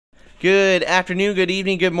Good afternoon, good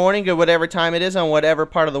evening, good morning, good whatever time it is on whatever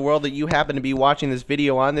part of the world that you happen to be watching this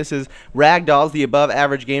video on. This is Ragdols, the above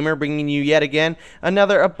average gamer, bringing you yet again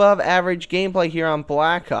another above average gameplay here on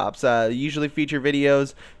Black Ops. Usually feature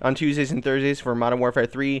videos on Tuesdays and Thursdays for Modern Warfare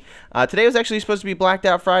 3. Today was actually supposed to be Blacked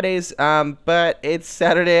Out Fridays, but it's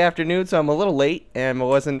Saturday afternoon, so I'm a little late and I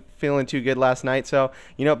wasn't feeling too good last night. So,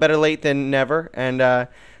 you know, better late than never. And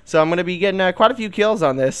so I'm going to be getting quite a few kills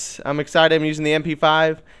on this. I'm excited. I'm using the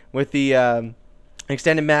MP5 with the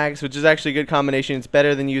extended mags, which is actually a good combination. It's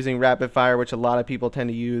better than using rapid fire, which a lot of people tend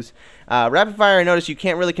to use. Rapid fire, I noticed you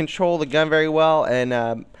can't really control the gun very well, and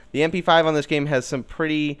the MP5 on this game has some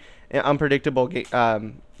pretty unpredictable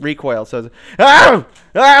recoil. So, that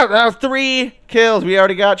was 3 kills. We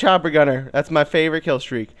already got Chopper Gunner. That's my favorite kill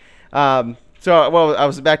streak. Well, I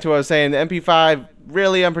was back to what I was saying. The MP5,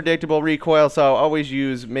 really unpredictable recoil, so I always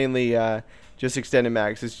use mainly just extended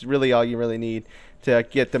mags. It's really all you really need to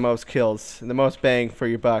get the most kills, the most bang for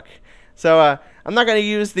your buck. So I'm not going to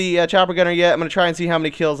use the Chopper Gunner yet. I'm going to try and see how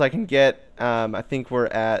many kills I can get. I think we're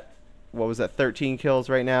at, what was that, 13 kills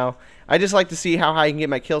right now. I just like to see how high I can get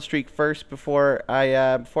my kill streak first before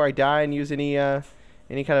I die and use any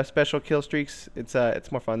kind of special kill streaks. It's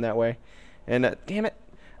more fun that way. And damn it.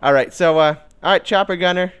 All right, so all right, Chopper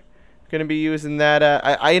Gunner. Gonna be using that.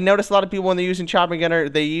 I noticed a lot of people when they're using Chopper Gunner,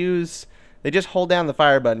 they just hold down the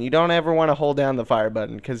fire button. You don't ever want to hold down the fire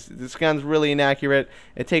button because this gun's really inaccurate.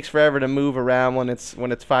 It takes forever to move around when it's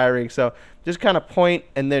firing. So just kind of point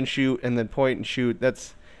and then shoot and then point and shoot.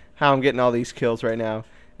 That's how I'm getting all these kills right now.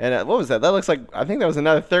 And what was that? That looks like, I think that was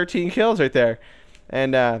another 13 kills right there.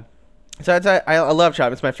 And so I love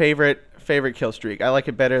Chopper. It's my favorite kill streak. I like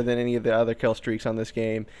it better than any of the other kill streaks on this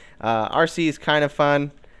game. RC is kind of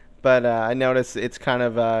fun, but I notice it's kind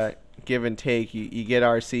of give and take. You get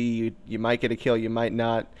RC, you might get a kill, you might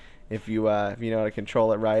not, if you know how to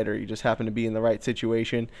control it right, or you just happen to be in the right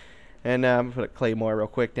situation. And I'm gonna put a Claymore real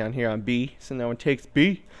quick down here on B, so no one takes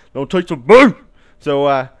B. No one takes a B. So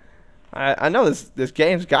I know this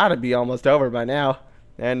game's got to be almost over by now.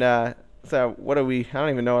 And so what are we? I don't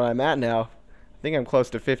even know what I'm at now. I think I'm close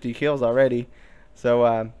to 50 kills already.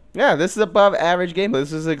 So yeah, this is above average gameplay.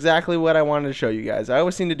 This is exactly what I wanted to show you guys. I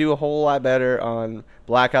always seem to do a whole lot better on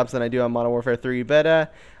Black Ops than I do on Modern Warfare 3.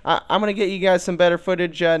 But I'm going to get you guys some better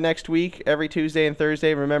footage next week, every Tuesday and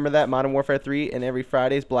Thursday. Remember that, Modern Warfare 3, and every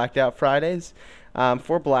Friday's Blacked Out Fridays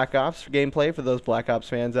for Black Ops gameplay for those Black Ops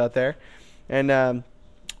fans out there. And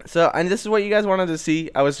this is what you guys wanted to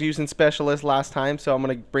see. I was using Specialist last time, so I'm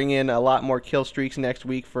going to bring in a lot more kill streaks next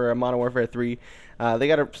week for Modern Warfare 3. They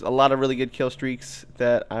got a lot of really good kill streaks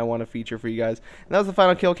that I want to feature for you guys. And that was the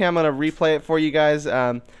final kill cam. I'm going to replay it for you guys.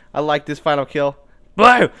 I like this final kill.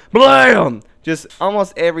 Blam! Blam! Just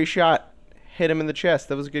almost every shot hit him in the chest.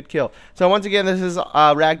 That was a good kill. So once again, this is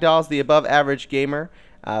Ragdols, the above average gamer.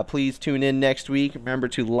 Please tune in next week. Remember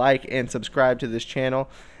to like and subscribe to this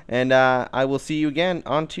channel. And I will see you again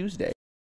on Tuesday.